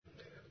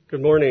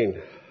Good morning.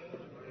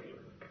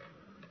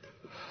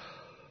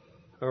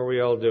 How are we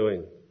all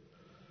doing?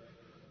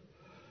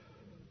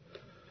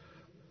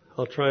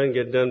 I'll try and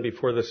get done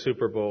before the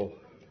Super Bowl.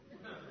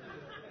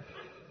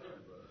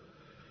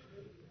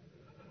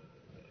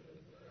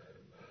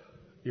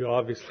 You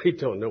obviously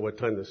don't know what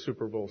time the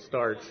Super Bowl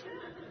starts.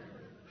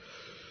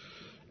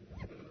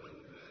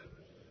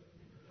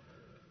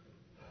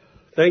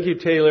 Thank you,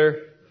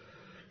 Taylor,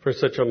 for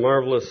such a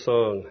marvelous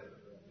song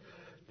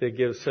that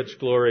gives such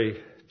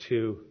glory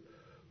to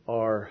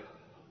our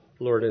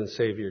Lord and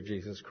Savior,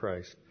 Jesus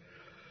Christ.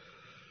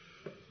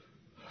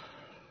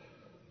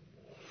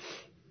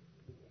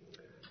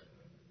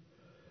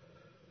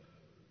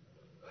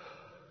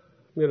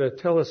 I'm going to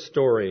tell a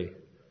story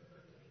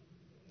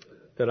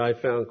that I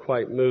found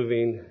quite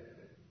moving,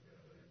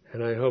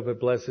 and I hope it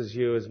blesses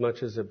you as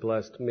much as it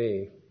blessed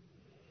me.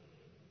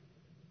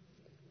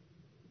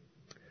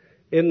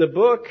 In the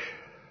book,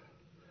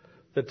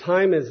 The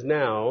Time Is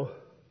Now,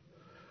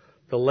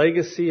 The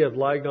Legacy of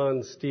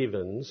Ligon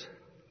Stevens,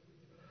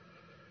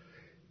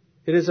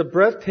 it is a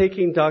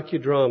breathtaking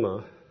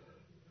docudrama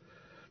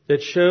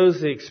that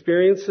shows the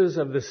experiences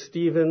of the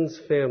Stevens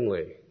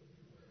family,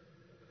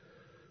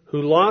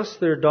 who lost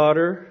their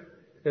daughter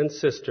and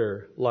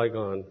sister,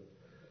 Ligon,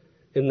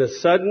 in the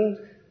sudden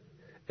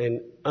and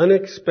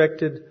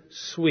unexpected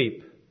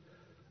sweep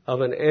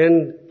of an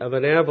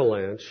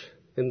avalanche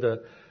in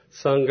the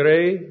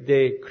Sangre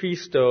de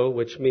Cristo,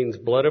 which means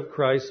Blood of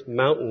Christ,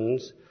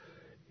 mountains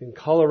in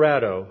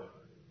Colorado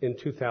in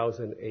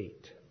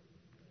 2008.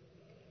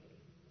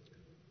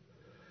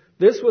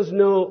 This was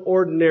no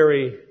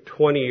ordinary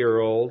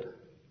 20-year-old.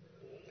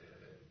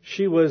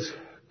 She was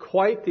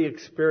quite the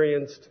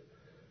experienced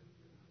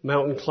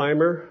mountain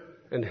climber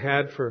and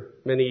had for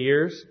many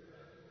years,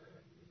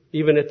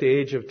 even at the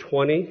age of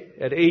 20.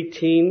 At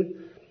 18,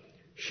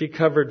 she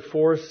covered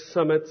 4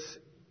 summits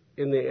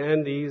in the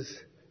Andes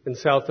in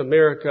South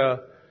America,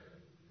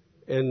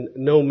 and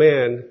no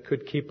man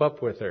could keep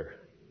up with her.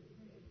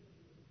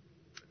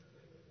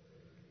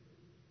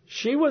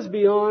 She was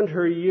beyond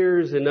her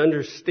years in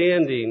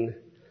understanding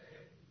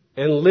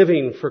and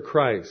living for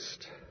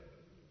Christ.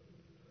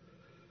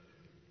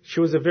 She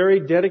was a very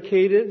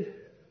dedicated,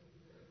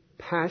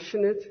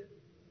 passionate,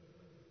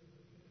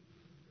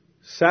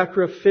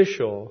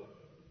 sacrificial,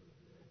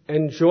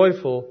 and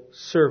joyful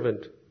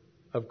servant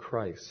of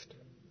Christ.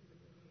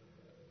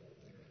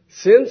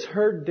 Since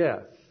her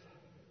death,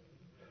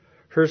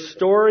 her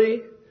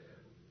story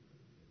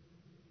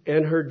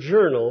and her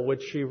journal,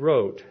 which she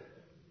wrote,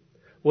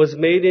 was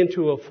made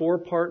into a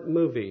 4-part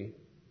movie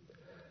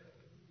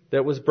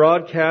that was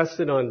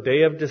broadcasted on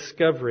Day of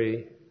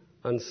Discovery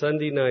on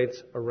Sunday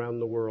nights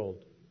around the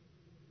world.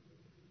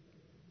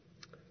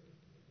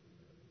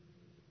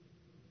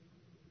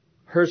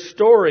 Her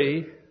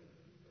story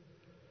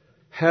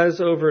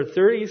has over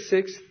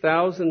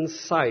 36,000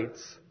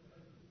 sites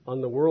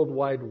on the World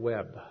Wide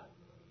Web.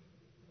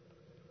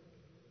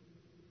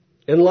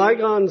 In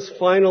Ligon's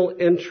final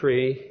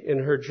entry in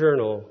her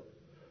journal,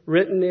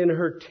 written in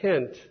her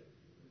tent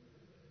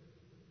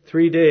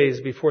 3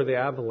 days before the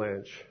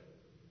avalanche,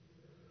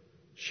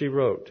 she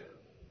wrote,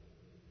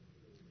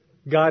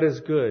 "God is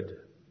good.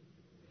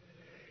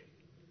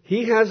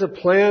 He has a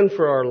plan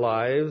for our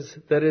lives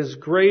that is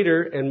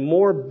greater and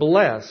more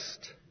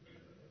blessed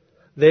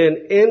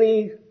than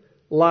any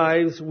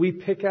lives we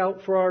pick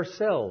out for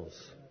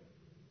ourselves.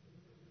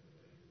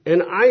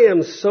 And I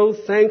am so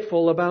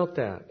thankful about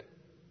that.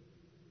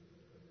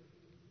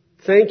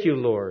 Thank you,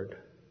 Lord,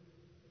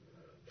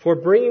 for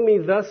bringing me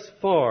thus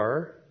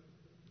far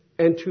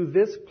and to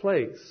this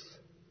place.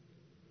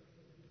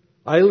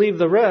 I leave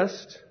the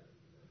rest,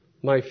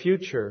 my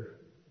future,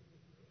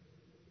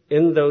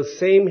 in those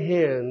same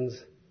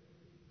hands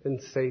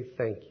and say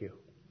thank you."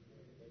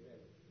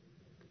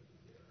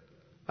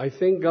 I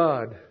think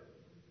God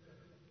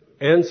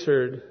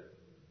answered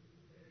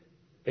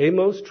a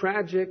most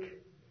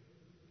tragic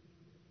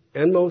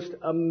and most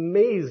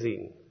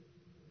amazing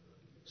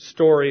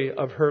story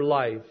of her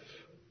life,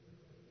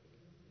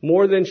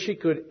 more than she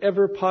could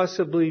ever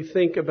possibly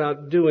think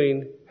about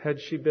doing had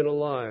she been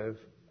alive.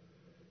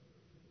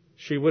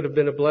 She would have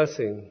been a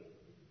blessing.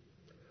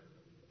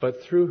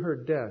 But through her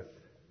death,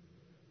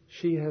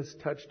 she has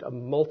touched a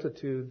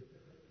multitude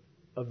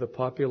of the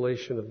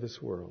population of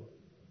this world.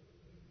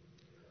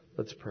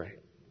 Let's pray.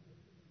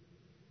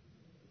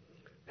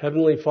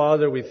 Heavenly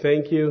Father, we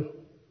thank you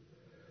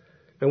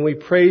and we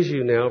praise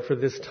you now for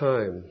this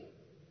time.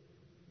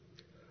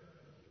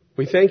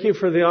 We thank you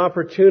for the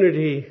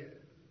opportunity,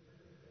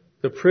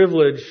 the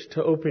privilege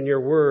to open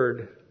your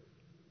word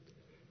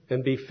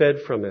and be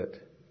fed from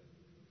it.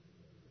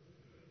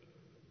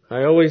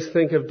 I always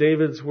think of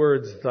David's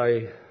words,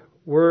 "Thy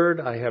word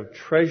I have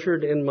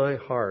treasured in my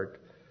heart,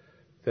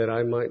 that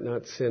I might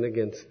not sin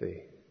against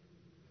thee."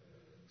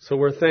 So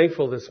we're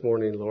thankful this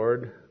morning,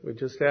 Lord. We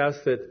just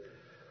ask that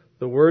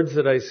the words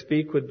that I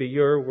speak would be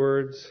your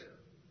words.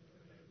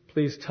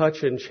 Please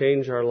touch and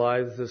change our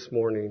lives this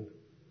morning.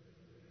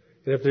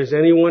 And if there's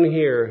anyone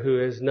here who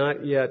has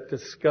not yet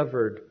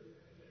discovered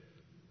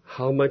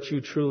how much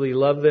you truly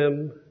love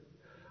them,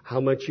 how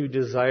much you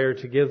desire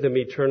to give them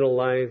eternal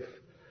life,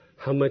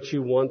 how much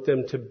you want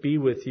them to be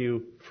with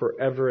you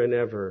forever and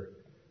ever.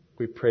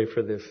 We pray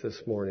for this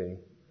morning.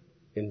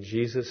 In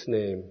Jesus'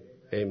 name,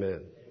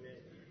 amen.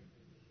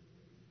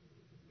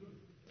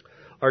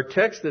 Our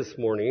text this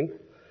morning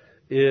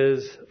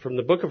is from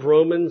the book of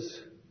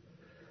Romans,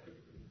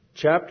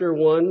 chapter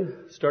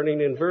 1,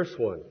 starting in verse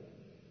 1.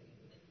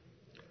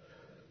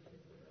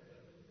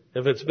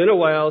 If it's been a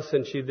while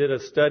since you did a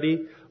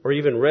study or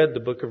even read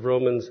the book of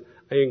Romans,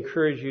 I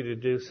encourage you to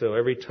do so.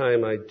 Every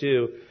time I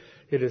do,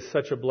 it is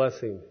such a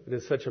blessing. It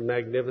is such a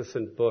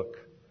magnificent book.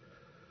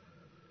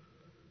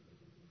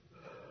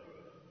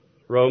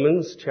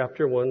 Romans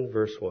chapter 1,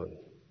 verse 1.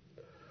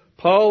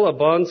 Paul, a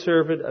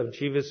bondservant of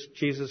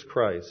Jesus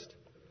Christ,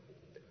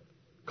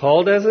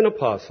 called as an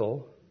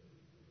apostle,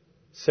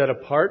 set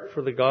apart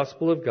for the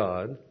gospel of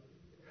God,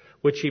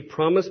 which he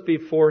promised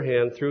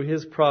beforehand through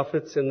his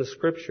prophets in the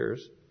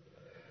scriptures,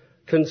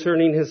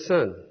 concerning his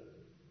Son,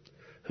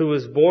 who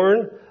was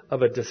born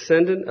of a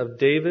descendant of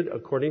David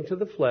according to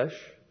the flesh,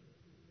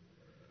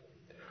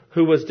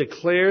 who was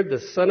declared the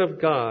Son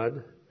of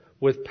God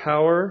with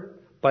power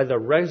by the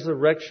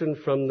resurrection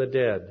from the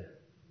dead,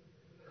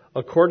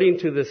 according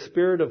to the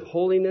Spirit of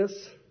holiness,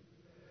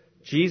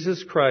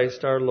 Jesus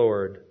Christ our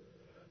Lord,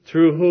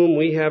 through whom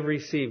we have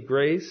received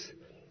grace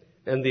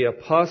and the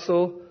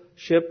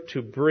apostleship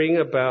to bring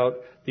about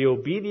the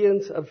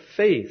obedience of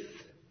faith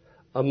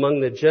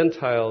among the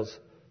Gentiles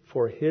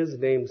for his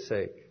name's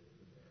sake,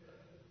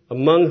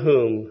 among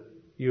whom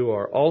you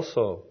are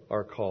also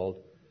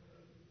called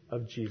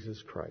of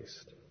Jesus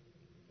Christ.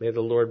 May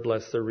the Lord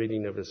bless the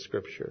reading of his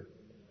scripture.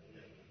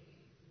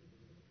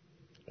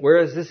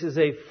 Whereas this is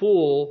a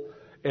full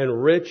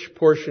and rich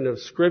portion of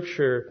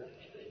scripture,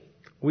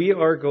 we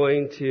are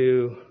going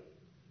to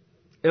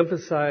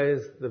emphasize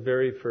the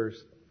very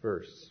first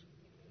verse.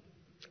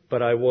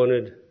 But I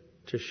wanted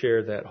to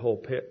share that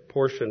whole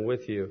portion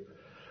with you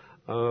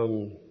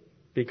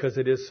because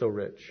it is so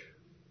rich.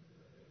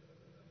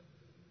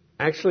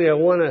 Actually, I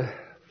want to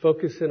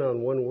focus in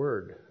on one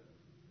word.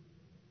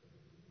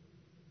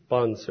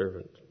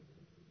 Bondservant.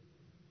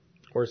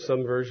 Or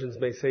some versions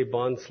may say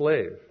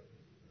bondslave.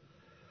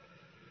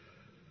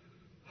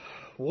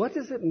 What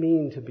does it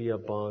mean to be a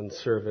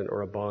bondservant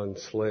or a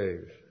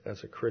bondslave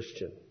as a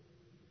Christian?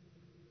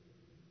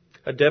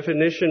 A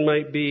definition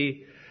might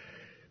be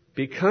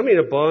becoming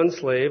a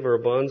bondslave or a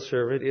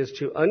bondservant is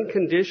to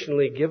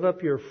unconditionally give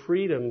up your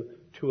freedom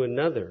to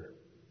another.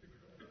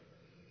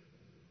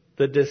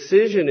 The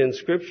decision in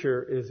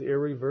Scripture is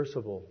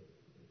irreversible.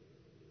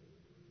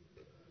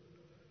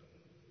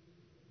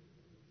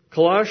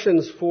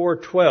 Colossians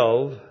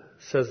 4:12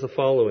 says the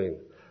following: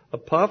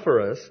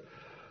 Epaphras,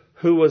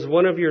 who was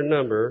one of your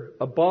number,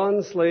 a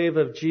bondslave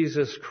of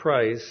Jesus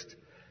Christ,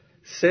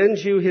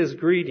 sends you his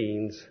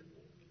greetings,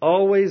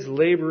 always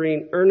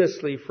laboring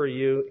earnestly for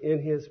you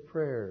in his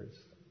prayers,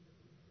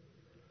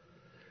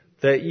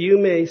 that you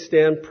may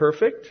stand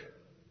perfect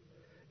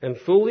and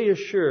fully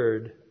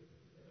assured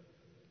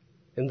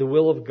in the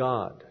will of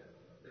God.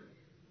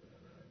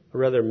 A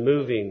rather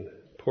moving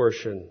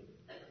portion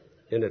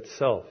in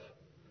itself.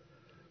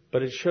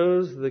 But it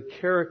shows the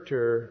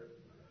character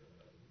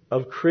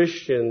of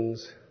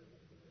Christians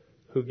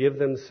who give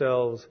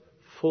themselves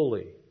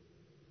fully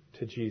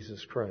to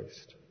Jesus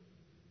Christ.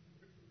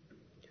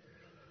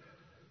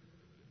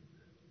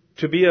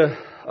 To be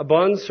a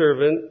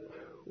bondservant,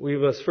 we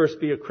must first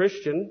be a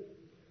Christian.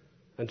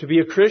 And to be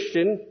a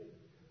Christian,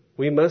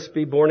 we must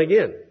be born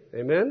again.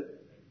 Amen?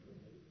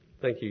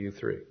 Thank you, you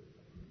three.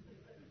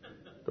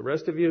 The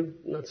rest of you,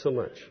 not so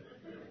much.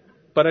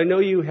 But I know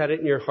you had it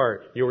in your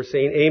heart. You were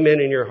saying amen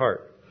in your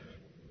heart.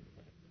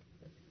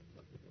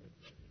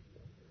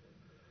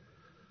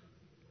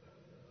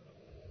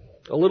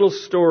 A little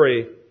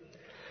story.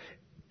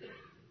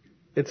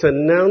 It's an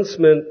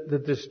announcement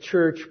that this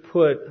church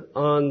put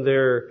on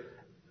their,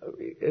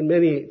 and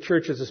many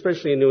churches,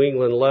 especially in New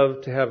England,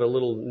 love to have a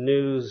little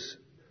news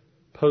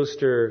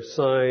poster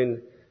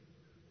sign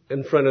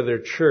in front of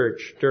their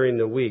church during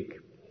the week.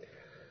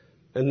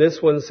 And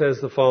this one says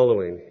the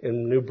following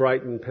in New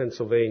Brighton,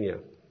 Pennsylvania.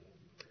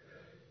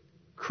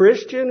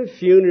 Christian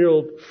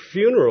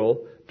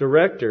funeral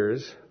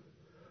directors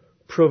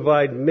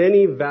provide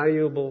many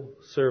valuable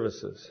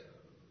services,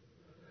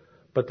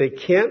 but they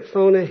can't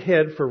phone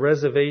ahead for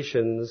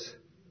reservations.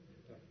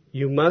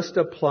 You must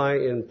apply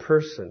in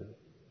person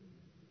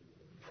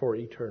for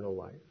eternal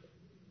life.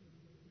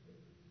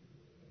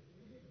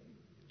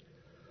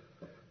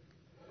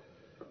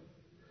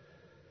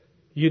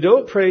 You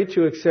don't pray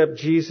to accept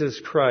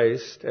Jesus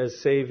Christ as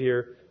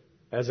Savior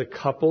as a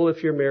couple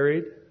if you're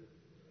married,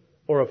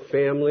 or a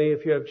family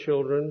if you have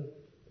children,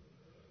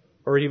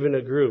 or even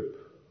a group.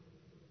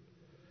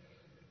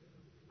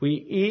 We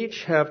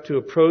each have to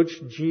approach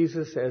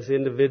Jesus as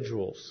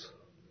individuals.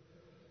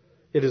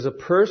 It is a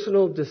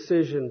personal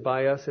decision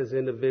by us as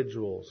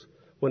individuals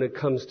when it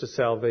comes to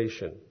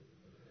salvation.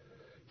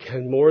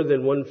 Can more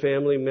than one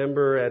family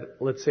member at,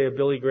 let's say, a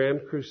Billy Graham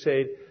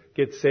crusade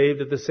get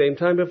saved at the same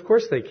time? Of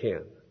course they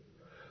can.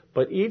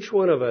 But each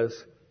one of us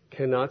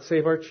cannot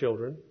save our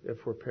children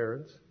if we're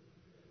parents.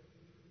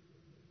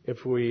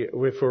 If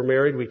we're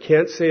married, we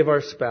can't save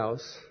our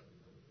spouse.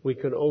 We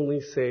can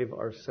only save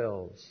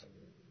ourselves.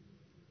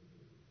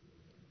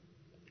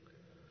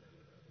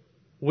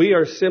 We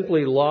are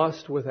simply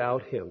lost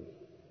without Him.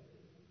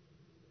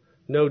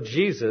 No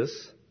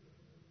Jesus,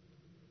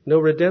 no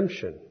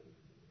redemption.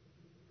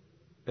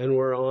 And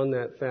we're on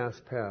that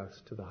fast path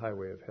to the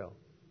highway of hell.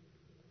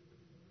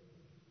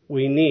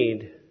 We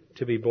need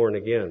to be born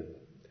again.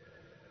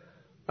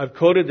 I've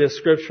quoted this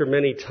scripture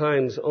many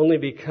times only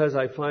because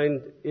I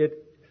find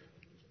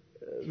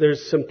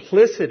there's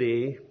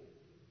simplicity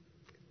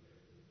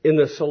in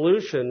the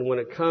solution when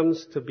it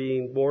comes to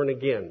being born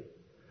again.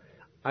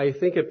 I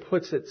think it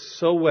puts it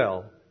so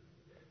well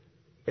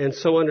and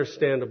so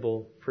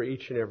understandable for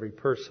each and every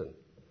person.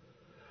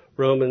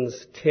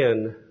 Romans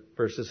 10,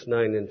 verses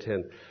 9 and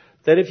 10.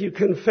 That if you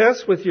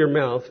confess with your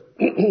mouth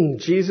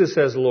Jesus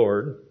as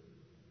Lord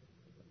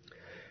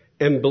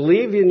and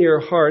believe in your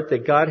heart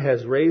that God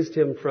has raised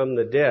Him from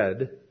the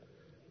dead,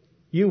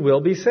 you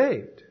will be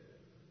saved.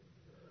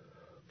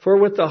 For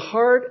with the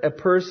heart a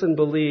person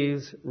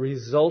believes,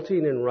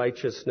 resulting in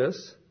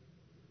righteousness,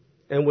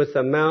 and with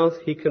the mouth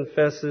he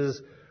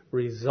confesses,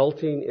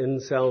 resulting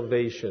in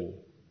salvation.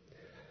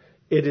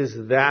 It is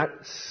that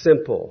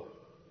simple.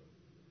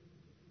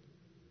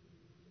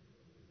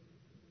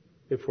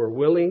 If we're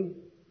willing,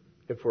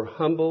 if we're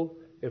humble,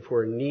 if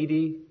we're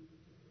needy,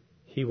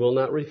 He will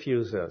not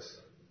refuse us,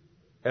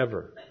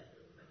 ever.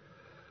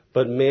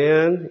 But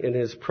man, in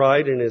his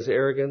pride and his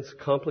arrogance,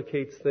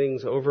 complicates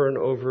things over and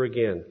over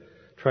again,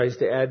 tries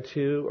to add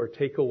to or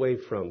take away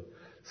from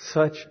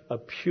such a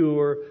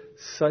pure,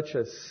 such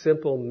a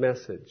simple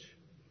message.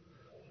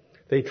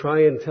 They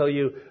try and tell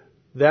you,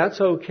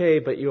 that's okay,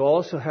 but you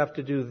also have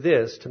to do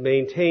this to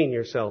maintain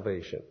your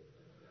salvation.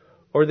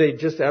 Or they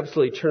just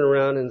absolutely turn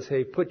around and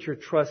say, put your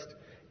trust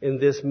in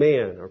this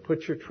man, or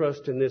put your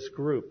trust in this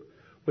group,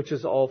 which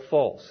is all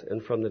false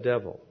and from the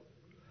devil.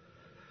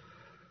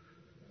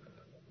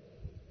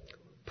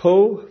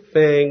 Po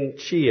Fang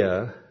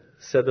Chia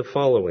said the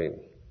following: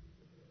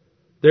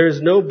 there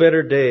is no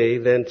better day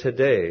than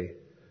today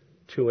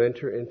to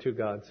enter into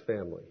God's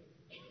family.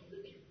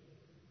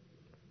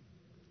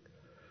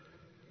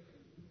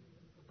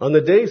 On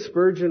the day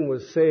Spurgeon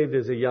was saved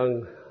as a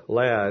young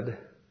lad,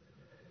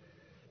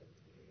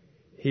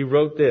 he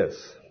wrote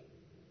this: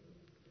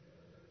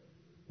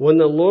 when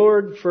the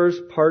Lord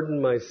first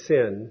pardoned my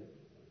sin,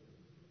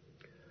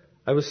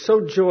 I was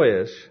so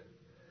joyous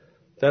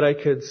that I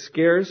could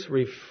scarce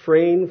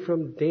refrain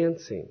from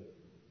dancing.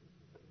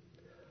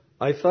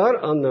 I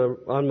thought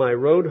on my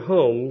road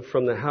home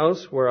from the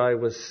house where I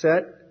was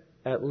set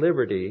at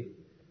liberty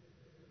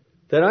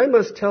that I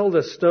must tell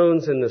the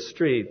stones in the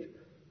street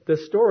the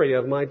story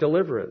of my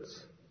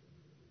deliverance.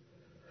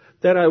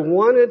 That I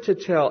wanted to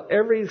tell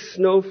every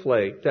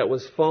snowflake that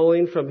was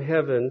falling from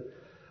heaven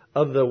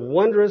of the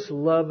wondrous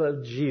love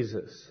of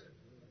Jesus,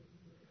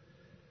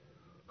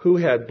 who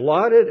had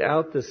blotted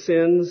out the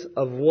sins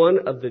of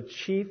one of the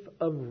chief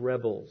of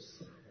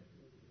rebels.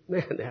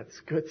 Man, that's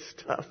good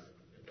stuff.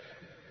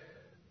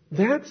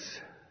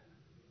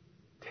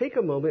 Take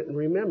a moment and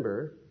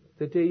remember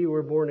the day you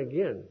were born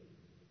again.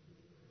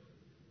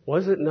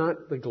 Was it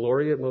not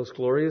the most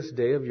glorious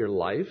day of your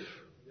life?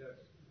 Yes.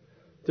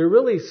 There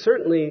really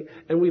certainly,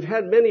 and we've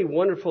had many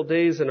wonderful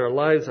days in our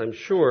lives, I'm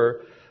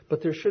sure,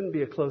 but there shouldn't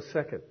be a close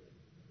second.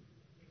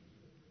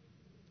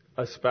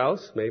 A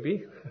spouse,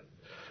 maybe.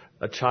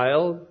 A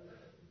child,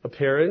 a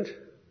parent,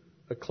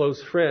 a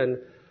close friend.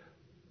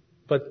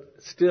 But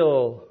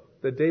still,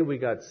 the day we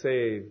got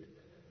saved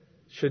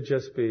should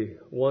just be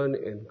one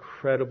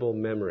incredible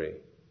memory.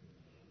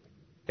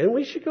 And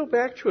we should go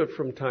back to it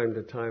from time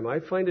to time. I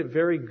find it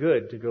very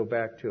good to go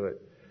back to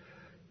it,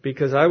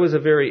 because I was a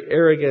very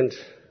arrogant,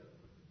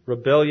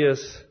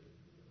 rebellious,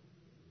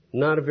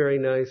 not a very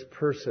nice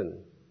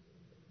person.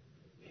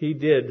 He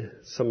did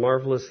some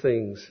marvelous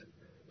things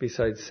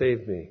besides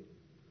save me.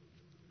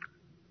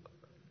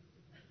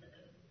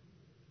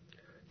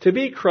 To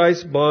be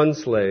Christ's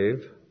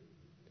bondslave,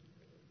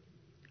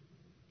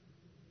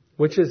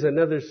 which is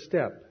another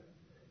step.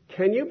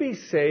 Can you be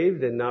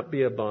saved and not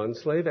be a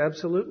bondslave?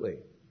 Absolutely.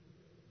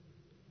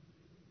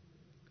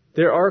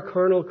 There are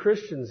carnal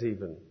Christians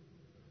even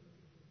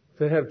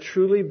that have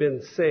truly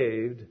been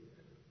saved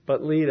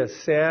but lead a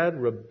sad,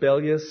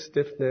 rebellious,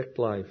 stiff-necked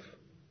life.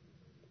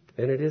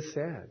 And it is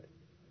sad.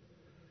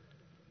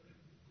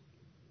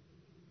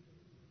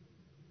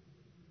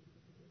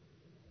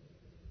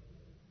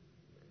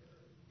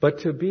 But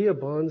to be a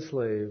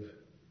bondslave,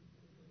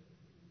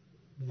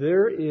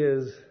 there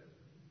is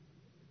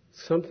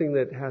something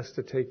that has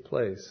to take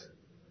place.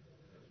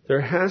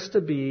 There has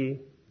to be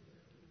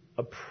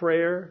a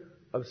prayer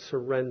of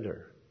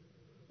surrender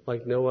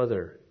like no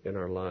other in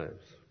our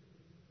lives.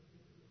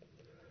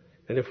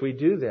 And if we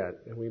do that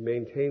and we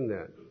maintain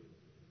that,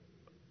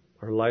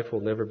 our life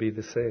will never be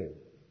the same.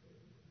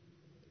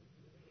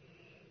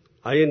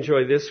 I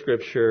enjoy this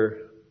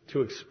scripture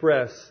to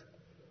express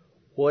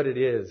what it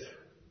is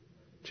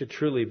to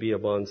truly be a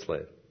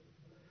bondslave.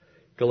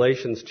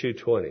 Galatians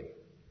 2:20.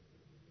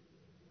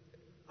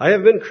 I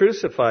have been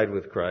crucified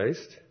with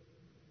Christ,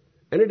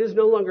 and it is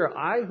no longer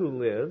I who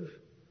live,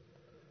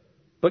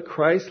 but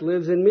Christ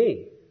lives in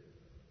me.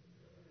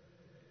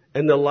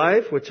 And the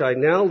life which I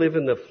now live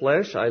in the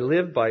flesh, I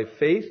live by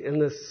faith in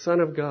the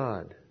Son of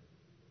God,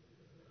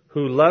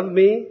 who loved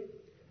me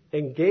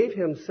and gave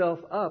himself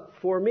up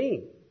for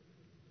me.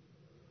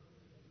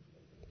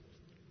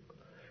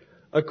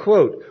 A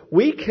quote,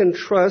 we can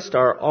trust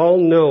our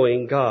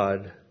all-knowing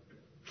God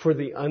for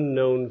the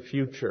unknown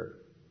future.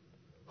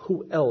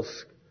 Who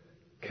else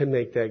can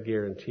make that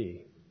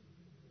guarantee?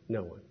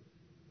 No one.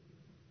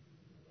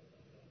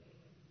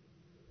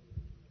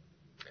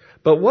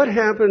 But what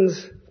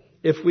happens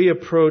if we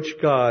approach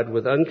God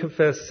with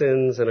unconfessed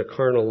sins and a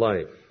carnal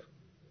life?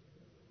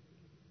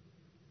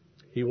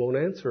 He won't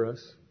answer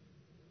us.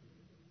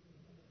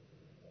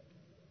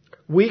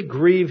 We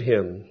grieve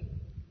him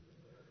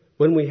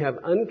when we have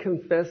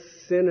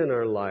unconfessed sin in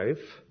our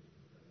life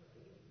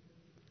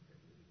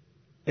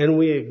and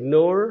we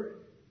ignore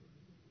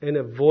and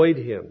avoid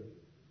him.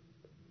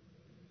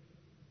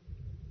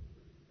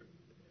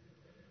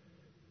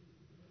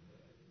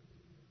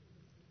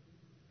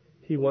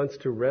 He wants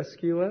to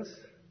rescue us.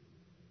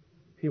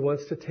 He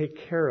wants to take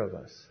care of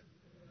us.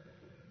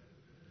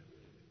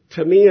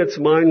 To me, it's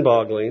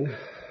mind-boggling,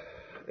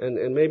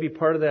 and maybe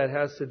part of that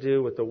has to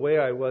do with the way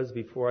I was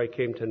before I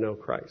came to know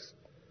Christ.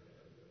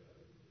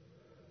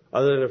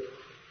 Other than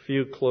a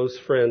few close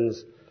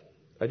friends,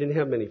 I didn't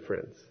have many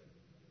friends.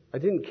 I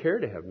didn't care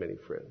to have many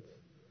friends.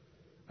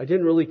 I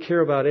didn't really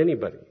care about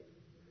anybody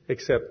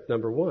except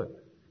number one.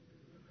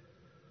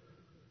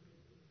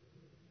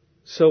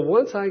 So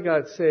once I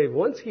got saved,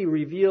 once he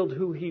revealed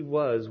who he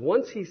was,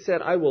 once he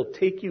said, I will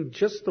take you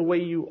just the way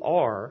you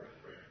are,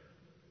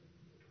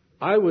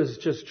 I was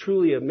just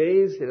truly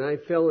amazed, and I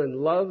fell in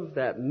love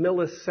that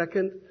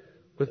millisecond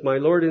with my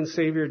Lord and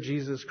Savior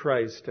Jesus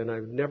Christ, and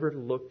I've never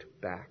looked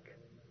back.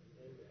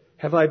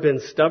 Have I been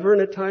stubborn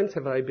at times?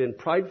 Have I been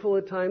prideful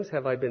at times?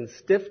 Have I been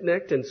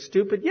stiff-necked and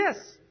stupid? Yes.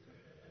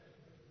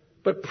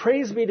 But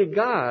praise be to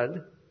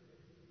God,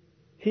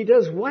 he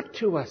does what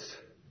to us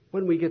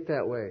when we get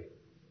that way?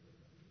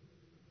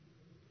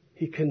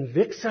 He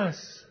convicts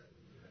us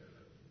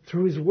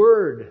through his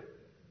word,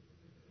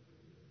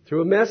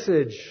 through a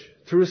message,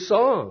 through a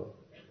song,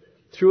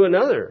 through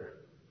another,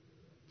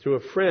 through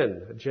a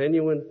friend, a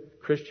genuine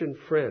Christian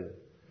friend.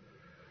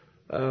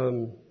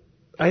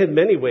 I had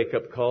many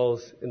wake-up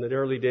calls in the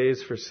early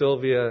days for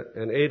Sylvia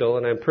and Adel,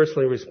 and I'm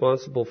personally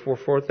responsible for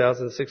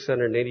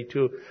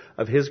 4,682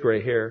 of his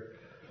gray hair.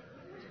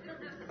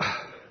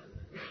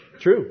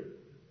 True.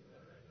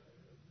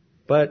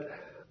 But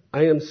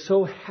I am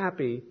so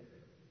happy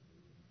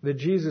that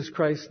Jesus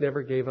Christ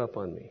never gave up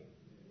on me.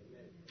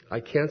 I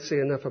can't say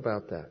enough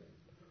about that.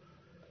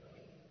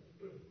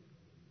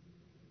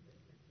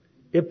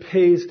 It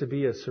pays to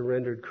be a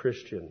surrendered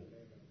Christian.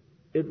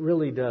 It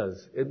really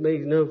does. It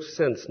makes no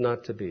sense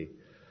not to be.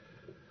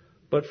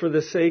 But for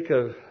the sake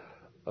of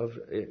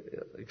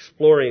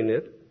exploring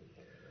it,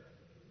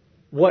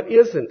 what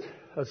isn't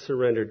a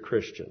surrendered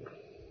Christian?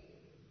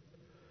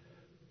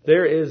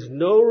 There is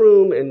no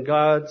room in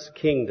God's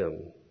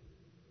kingdom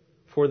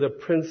for the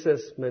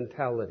princess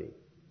mentality.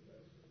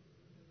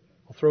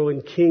 I'll throw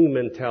in king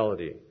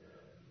mentality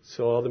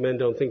so all the men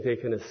don't think they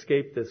can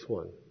escape this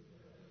one.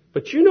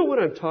 But you know what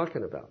I'm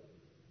talking about.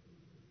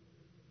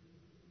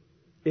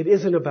 It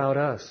isn't about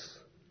us.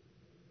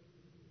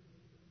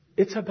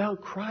 It's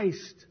about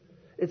Christ.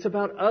 It's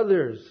about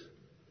others.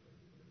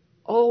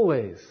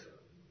 Always.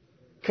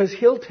 Because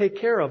he'll take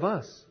care of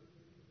us.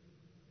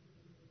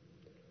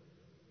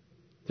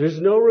 There's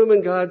no room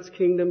in God's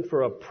kingdom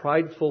for a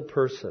prideful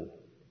person.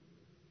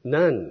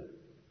 None.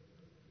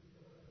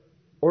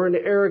 Or an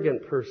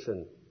arrogant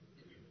person.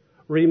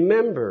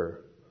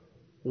 Remember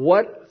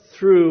what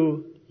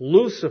threw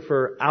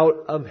Lucifer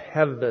out of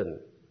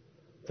heaven.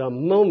 The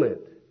moment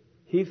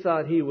he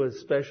thought he was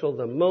special,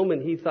 the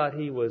moment he thought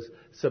he was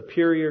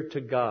superior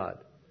to God.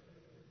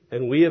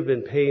 And we have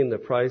been paying the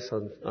price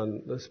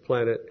on this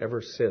planet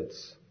ever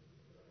since.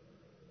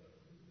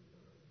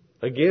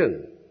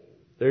 Again,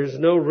 there's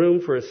no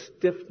room for a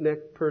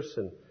stiff-necked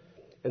person.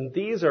 And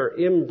these are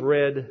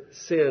inbred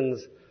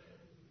sins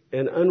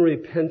and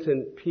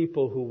unrepentant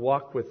people who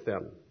walk with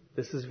them.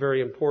 This is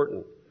very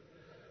important.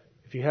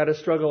 If you had a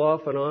struggle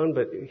off and on,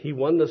 but he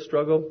won the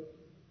struggle,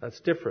 that's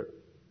different.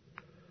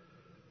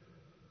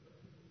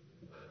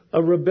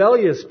 A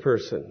rebellious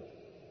person.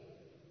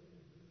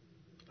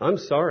 I'm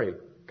sorry,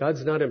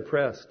 God's not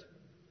impressed.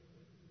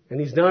 And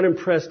he's not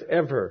impressed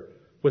ever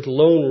with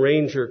Lone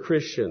Ranger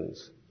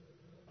Christians.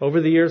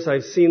 Over the years,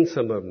 I've seen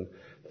some of them.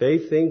 They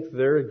think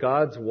they're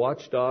God's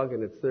watchdog,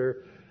 and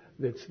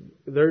it's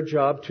their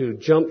job to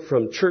jump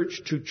from church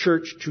to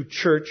church to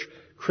church,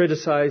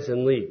 criticize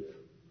and leave.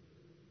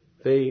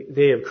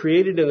 They have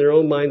created in their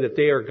own mind that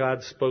they are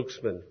God's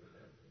spokesman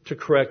to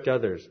correct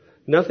others.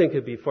 Nothing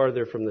could be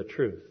farther from the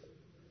truth.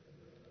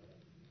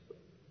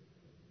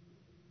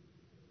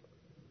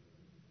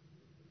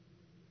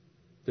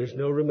 There's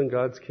no room in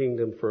God's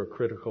kingdom for a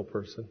critical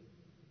person.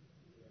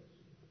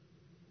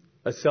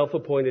 a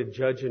self-appointed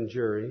judge and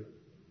jury.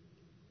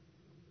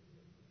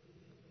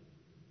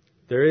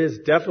 There is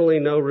definitely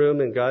no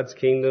room in God's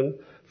kingdom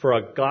for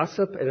a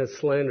gossip and a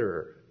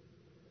slanderer.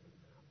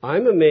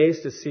 I'm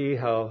amazed to see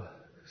how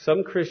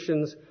some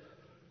Christians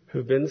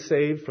who've been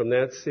saved from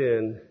that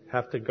sin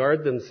have to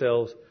guard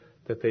themselves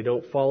that they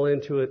don't fall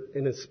into it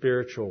in a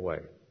spiritual way.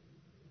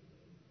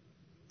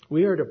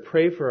 We are to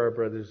pray for our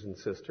brothers and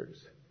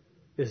sisters.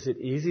 Is it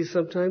easy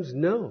sometimes?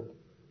 No.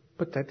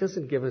 But that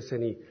doesn't give us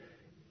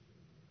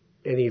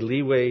any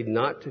leeway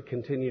not to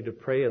continue to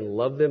pray and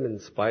love them in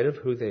spite of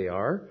who they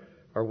are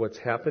or what's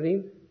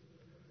happening.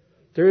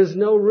 There is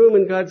no room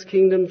in God's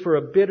kingdom for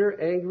a bitter,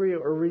 angry,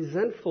 or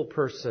resentful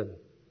person.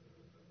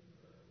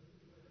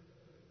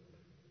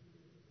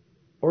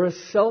 Or a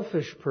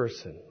selfish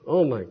person.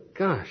 Oh my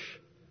gosh.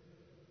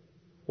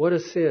 What a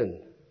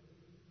sin.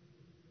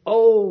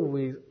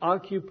 Always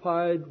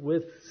occupied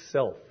with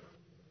self.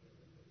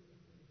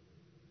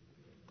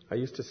 I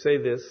used to say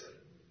this.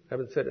 I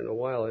haven't said it in a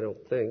while, I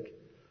don't think.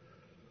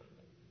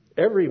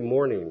 Every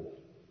morning,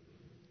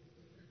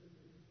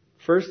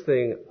 first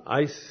thing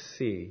I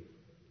see,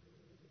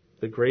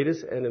 the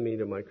greatest enemy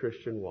to my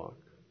Christian walk,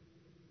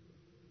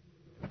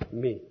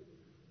 me.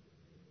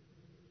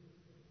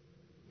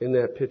 In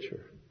that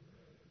picture,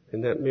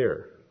 in that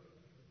mirror.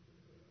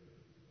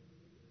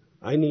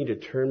 I need to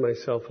turn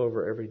myself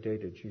over every day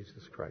to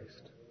Jesus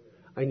Christ.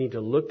 I need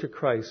to look to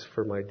Christ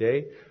for my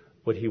day,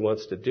 what He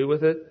wants to do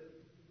with it.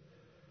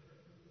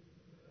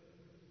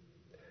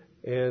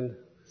 And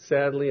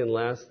sadly, and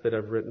last that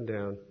I've written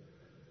down,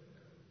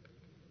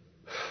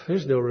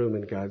 there's no room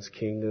in God's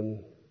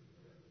kingdom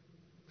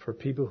for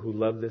people who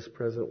love this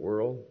present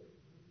world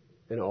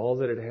and all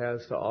that it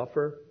has to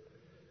offer,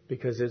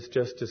 because it's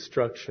just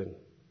destruction.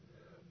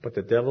 But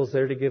the devil's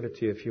there to give it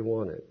to you if you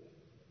want it.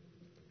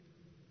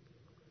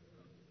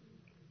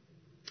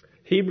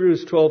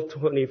 Hebrews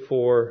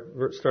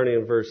 12:24, starting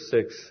in verse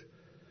 6,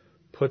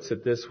 puts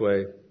it this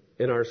way: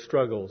 in our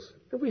struggles,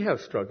 and we have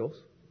struggles.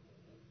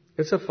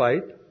 It's a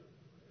fight.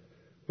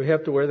 We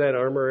have to wear that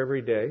armor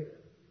every day.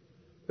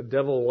 The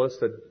devil wants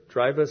to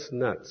drive us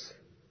nuts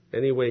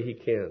any way he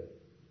can.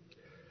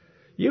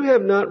 You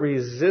have not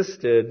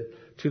resisted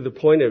to the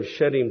point of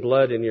shedding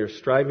blood in your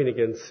striving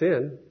against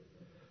sin.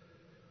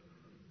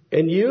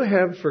 And you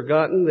have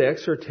forgotten the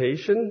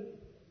exhortation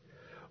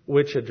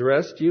which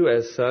addressed you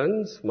as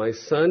sons. My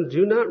son,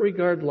 do not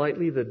regard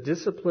lightly the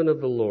discipline of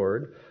the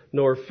Lord,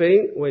 nor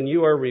faint when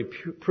you are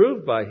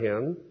reproved by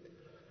Him.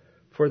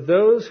 For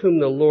those whom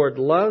the Lord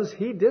loves,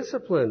 He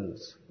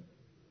disciplines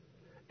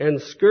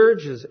and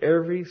scourges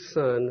every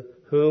son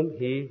whom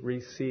He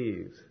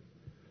receives.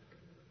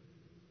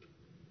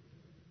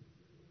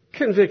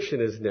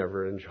 Conviction is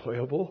never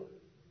enjoyable.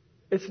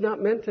 It's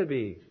not meant to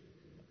be,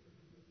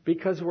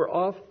 because we're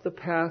off the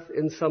path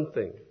in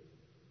something.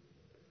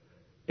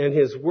 And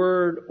His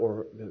Word,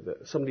 or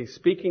somebody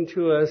speaking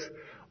to us,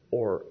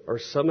 or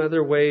some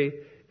other way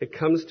it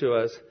comes to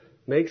us,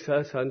 makes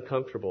us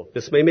uncomfortable.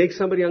 This may make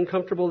somebody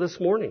uncomfortable this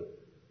morning.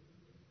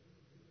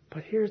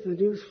 But here's the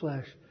news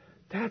flash.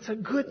 That's a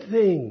good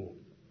thing.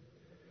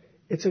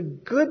 It's a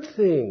good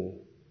thing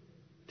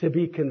to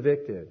be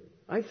convicted.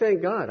 I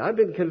thank God. I've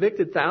been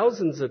convicted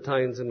thousands of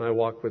times in my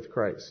walk with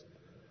Christ.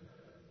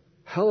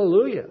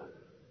 Hallelujah.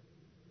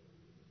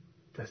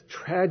 The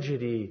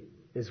tragedy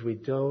is we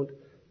don't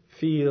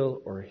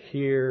feel or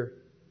hear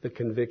the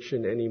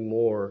conviction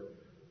anymore.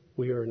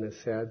 We are in a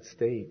sad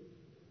state.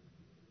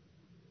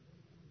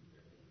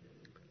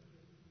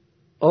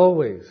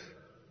 Always,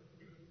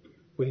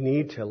 we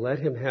need to let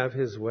Him have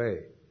His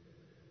way.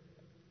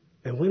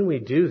 And when we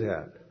do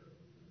that,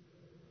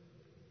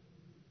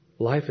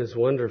 life is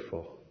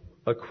wonderful.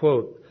 A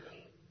quote: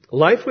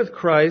 life with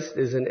Christ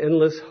is an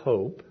endless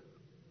hope.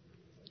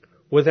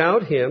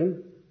 Without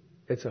Him,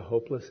 it's a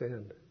hopeless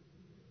end.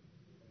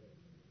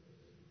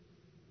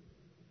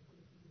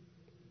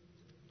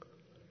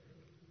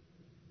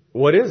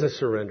 What is a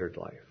surrendered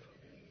life?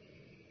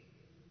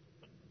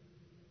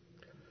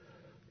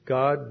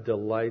 God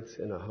delights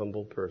in a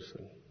humble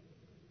person.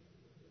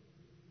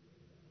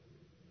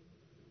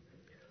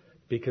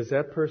 Because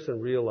that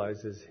person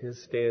realizes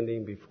his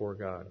standing before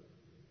God.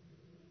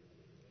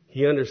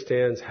 He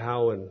understands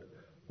how and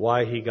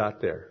why he got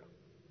there.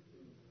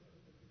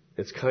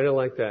 It's kind of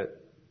like that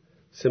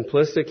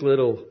simplistic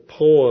little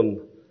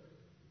poem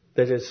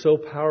that is so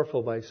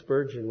powerful by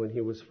Spurgeon when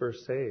he was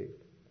first saved.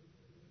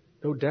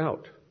 No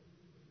doubt.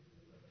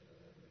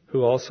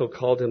 Who also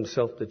called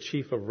himself the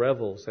chief of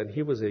revels, and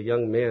he was a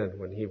young man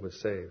when he was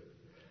saved.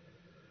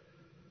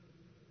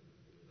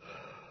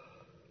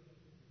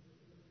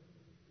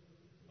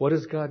 What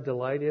does God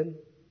delight in?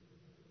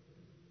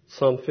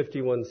 Psalm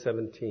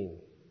 51:17.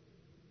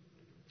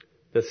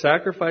 The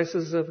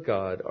sacrifices of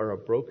God are a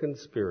broken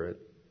spirit,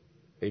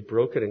 a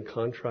broken and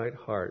contrite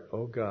heart.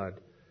 O God,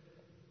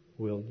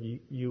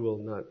 you will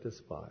not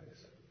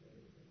despise.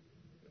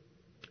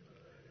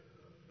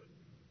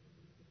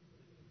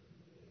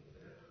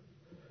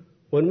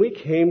 When we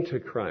came to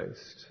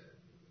Christ,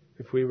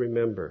 if we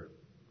remember,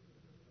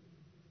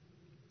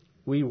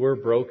 we were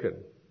broken.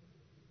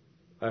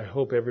 I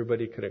hope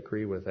everybody can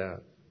agree with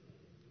that.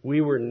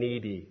 We were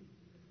needy.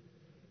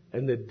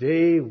 And the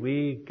day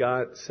we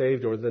got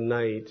saved, or the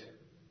night,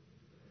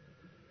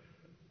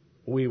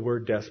 we were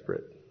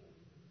desperate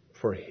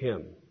for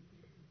Him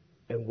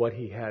and what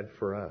He had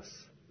for us.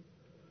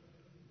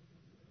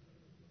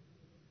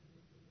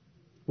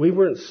 We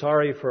weren't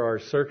sorry for our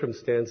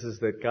circumstances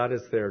that got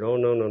us there. Oh,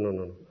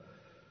 no.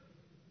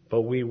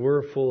 But we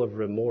were full of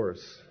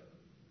remorse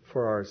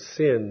for our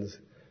sins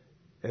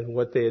and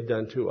what they had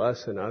done to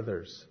us and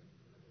others.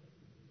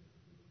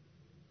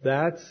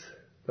 That's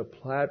the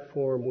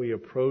platform we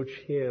approach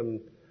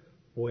Him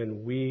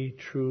when we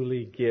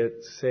truly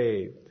get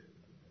saved.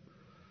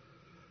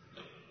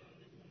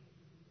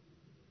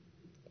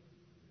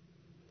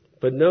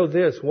 But know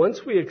this,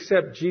 once we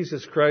accept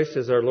Jesus Christ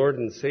as our Lord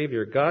and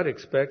Savior, God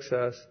expects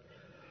us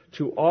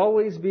to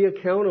always be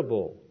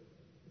accountable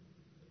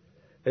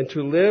and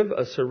to live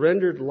a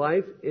surrendered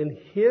life in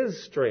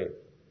His strength.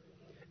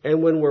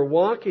 And when we're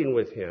walking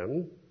with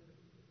Him,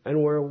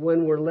 and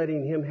when we're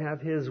letting Him have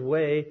His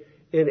way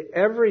in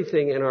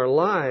everything in our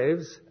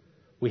lives,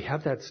 we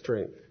have that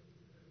strength.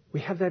 We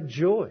have that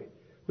joy.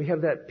 We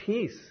have that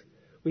peace.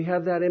 We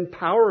have that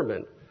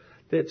empowerment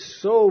that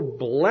so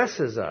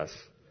blesses us.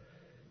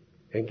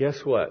 And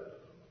guess what?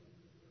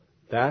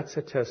 That's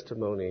a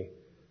testimony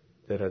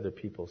that other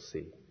people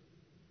see.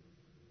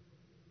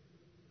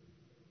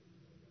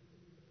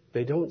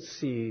 They don't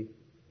see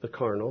the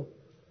carnal.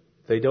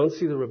 They don't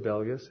see the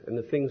rebellious and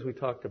the things we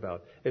talked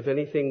about. If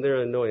anything,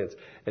 they're an annoyance.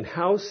 And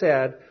how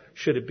sad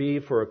should it be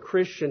for a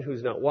Christian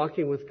who's not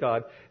walking with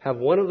God, have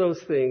one of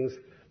those things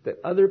that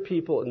other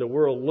people in the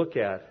world look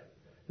at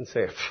and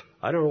say,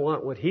 I don't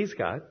want what he's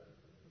got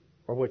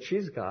or what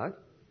she's got.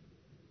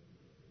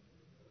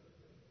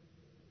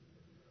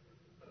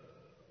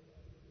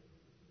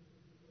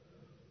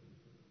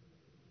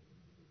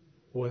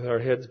 With our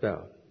heads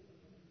bowed,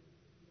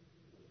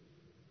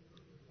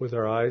 with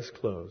our eyes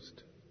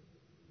closed,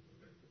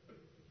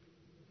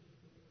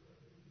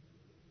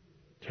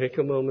 take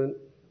a moment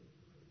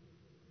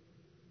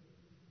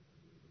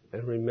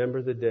and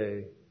remember the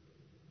day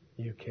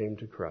you came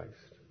to Christ.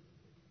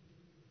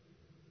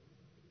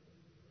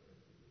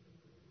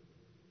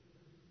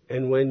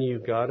 And when you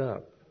got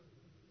up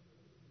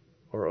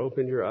or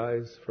opened your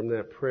eyes from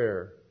that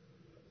prayer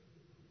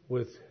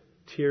with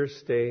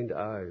tear-stained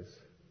eyes,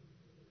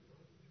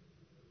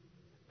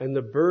 and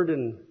the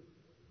burden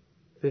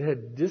that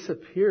had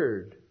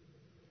disappeared,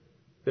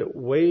 that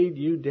weighed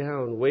you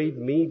down, weighed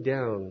me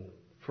down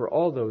for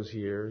all those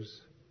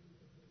years,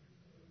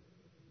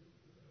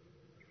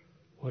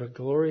 what a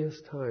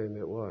glorious time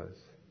it was.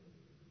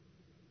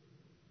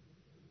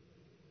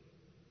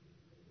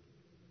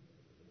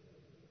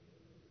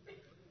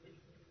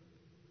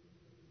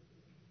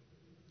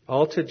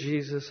 All to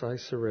Jesus I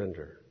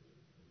surrender.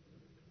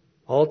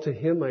 All to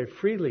Him I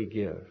freely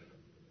give.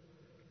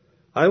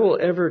 I will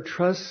ever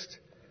trust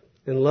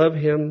and love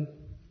Him,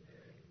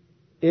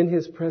 in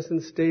His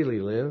presence daily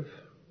live.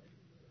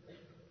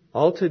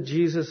 All to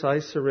Jesus I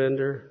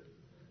surrender,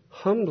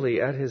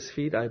 humbly at His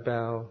feet I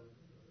bow.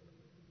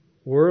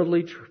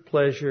 Worldly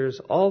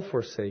pleasures all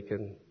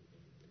forsaken.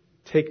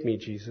 Take me,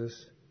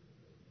 Jesus,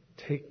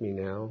 take me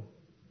now.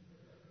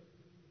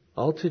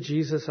 All to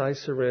Jesus I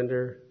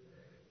surrender,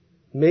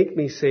 make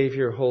me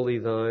Savior wholly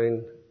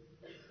Thine.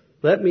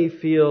 Let me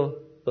feel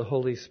the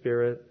Holy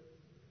Spirit,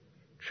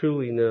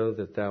 truly know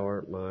that Thou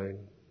art mine.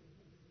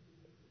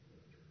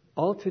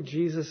 All to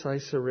Jesus I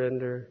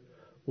surrender.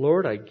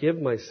 Lord, I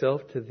give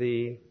myself to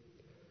Thee.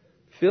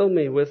 Fill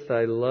me with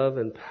Thy love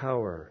and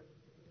power.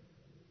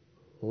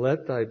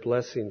 Let Thy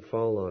blessing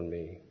fall on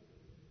me.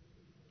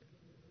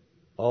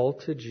 All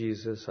to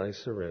Jesus I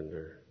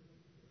surrender.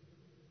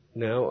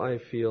 Now I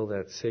feel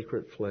that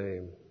sacred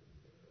flame.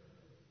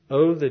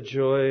 Oh, the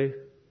joy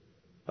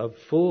of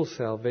full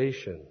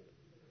salvation.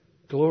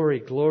 Glory,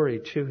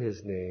 glory to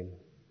His name.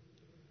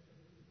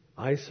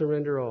 I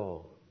surrender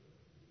all.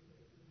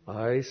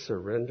 I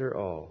surrender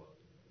all.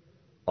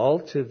 All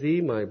to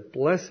Thee, my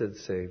blessed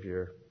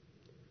Savior.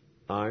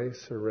 I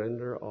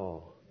surrender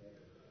all.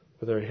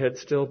 With our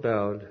heads still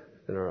bowed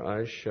and our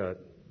eyes shut,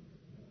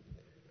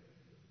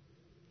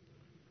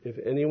 if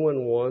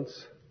anyone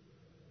wants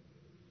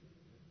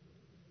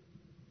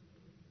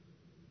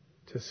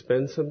to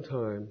spend some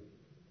time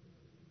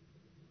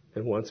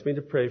and wants me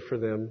to pray for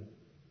them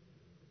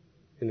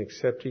in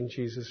accepting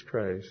Jesus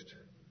Christ,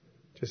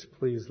 just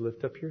please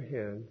lift up your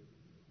hand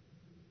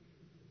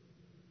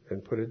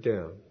and put it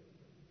down.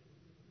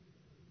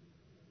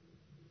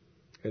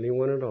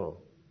 Anyone at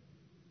all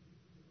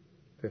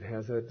that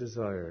has that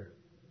desire.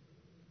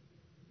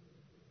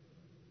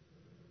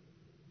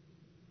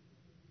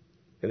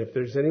 And if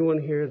there's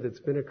anyone here that's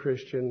been a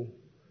Christian,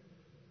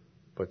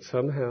 but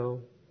somehow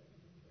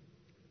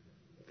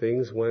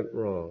things went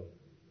wrong,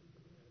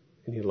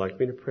 and you'd like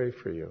me to pray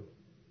for you,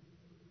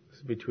 this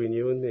is between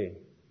you and me.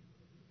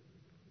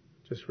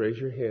 Just raise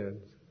your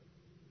hands,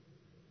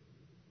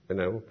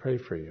 and I will pray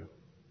for you.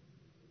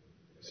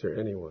 Is there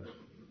anyone?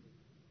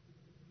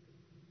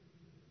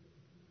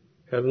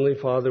 Heavenly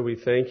Father, we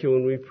thank you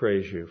and we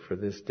praise you for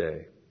this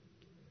day.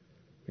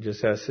 We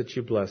just ask that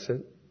you bless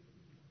it.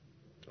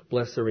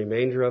 Bless the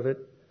remainder of it.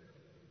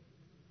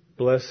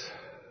 Bless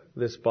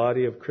this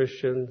body of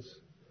Christians.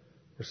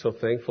 We're so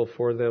thankful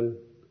for them.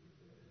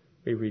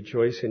 We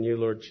rejoice in you,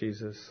 Lord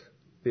Jesus,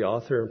 the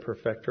author and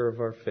perfecter of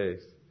our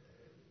faith.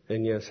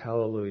 And yes,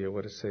 hallelujah,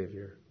 what a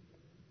Savior.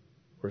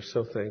 We're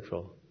so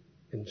thankful.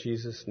 In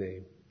Jesus'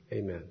 name,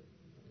 amen.